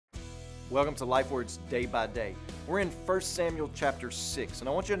Welcome to Life Words Day by Day. We're in 1 Samuel chapter 6, and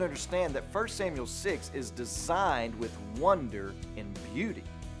I want you to understand that 1 Samuel 6 is designed with wonder and beauty.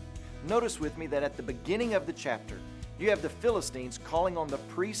 Notice with me that at the beginning of the chapter, you have the Philistines calling on the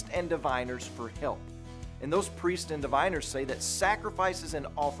priests and diviners for help. And those priests and diviners say that sacrifices and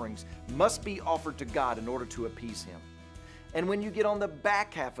offerings must be offered to God in order to appease Him. And when you get on the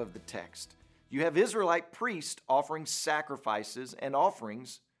back half of the text, you have Israelite priests offering sacrifices and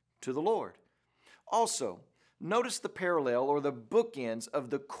offerings to the Lord. Also, notice the parallel or the bookends of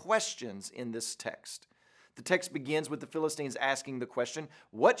the questions in this text. The text begins with the Philistines asking the question,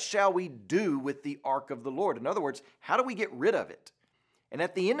 "What shall we do with the ark of the Lord?" In other words, how do we get rid of it? And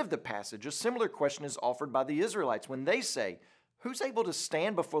at the end of the passage, a similar question is offered by the Israelites when they say, "Who's able to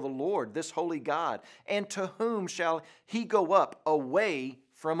stand before the Lord, this holy God? And to whom shall He go up away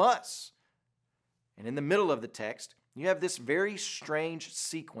from us?" And in the middle of the text, you have this very strange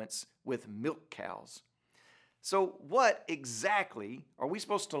sequence with milk cows. So what exactly are we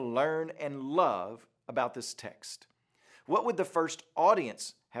supposed to learn and love about this text? What would the first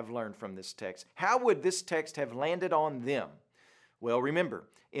audience have learned from this text? How would this text have landed on them? Well, remember,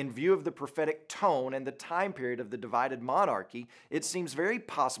 in view of the prophetic tone and the time period of the divided monarchy, it seems very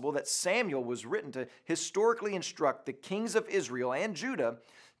possible that Samuel was written to historically instruct the kings of Israel and Judah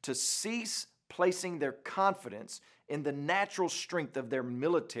to cease placing their confidence in the natural strength of their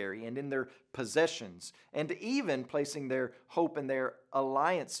military and in their possessions, and even placing their hope in their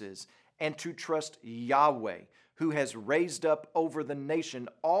alliances, and to trust Yahweh, who has raised up over the nation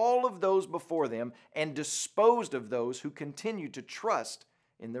all of those before them and disposed of those who continue to trust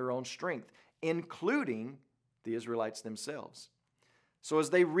in their own strength, including the Israelites themselves. So as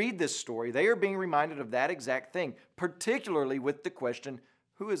they read this story, they are being reminded of that exact thing, particularly with the question,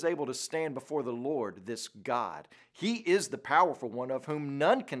 who is able to stand before the Lord, this God? He is the powerful one of whom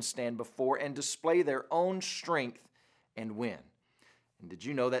none can stand before and display their own strength and win. And did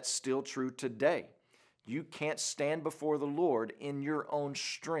you know that's still true today? You can't stand before the Lord in your own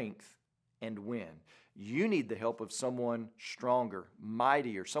strength and win. You need the help of someone stronger,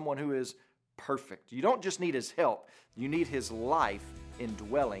 mightier, someone who is perfect. You don't just need His help, you need His life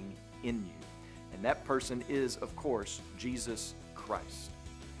indwelling in you. And that person is, of course, Jesus Christ.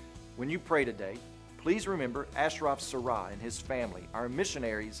 When you pray today, please remember Ashraf Sarah and his family, our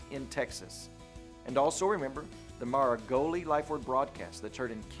missionaries in Texas. And also remember the Maragoli Life Word broadcast that's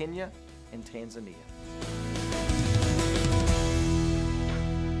heard in Kenya and Tanzania.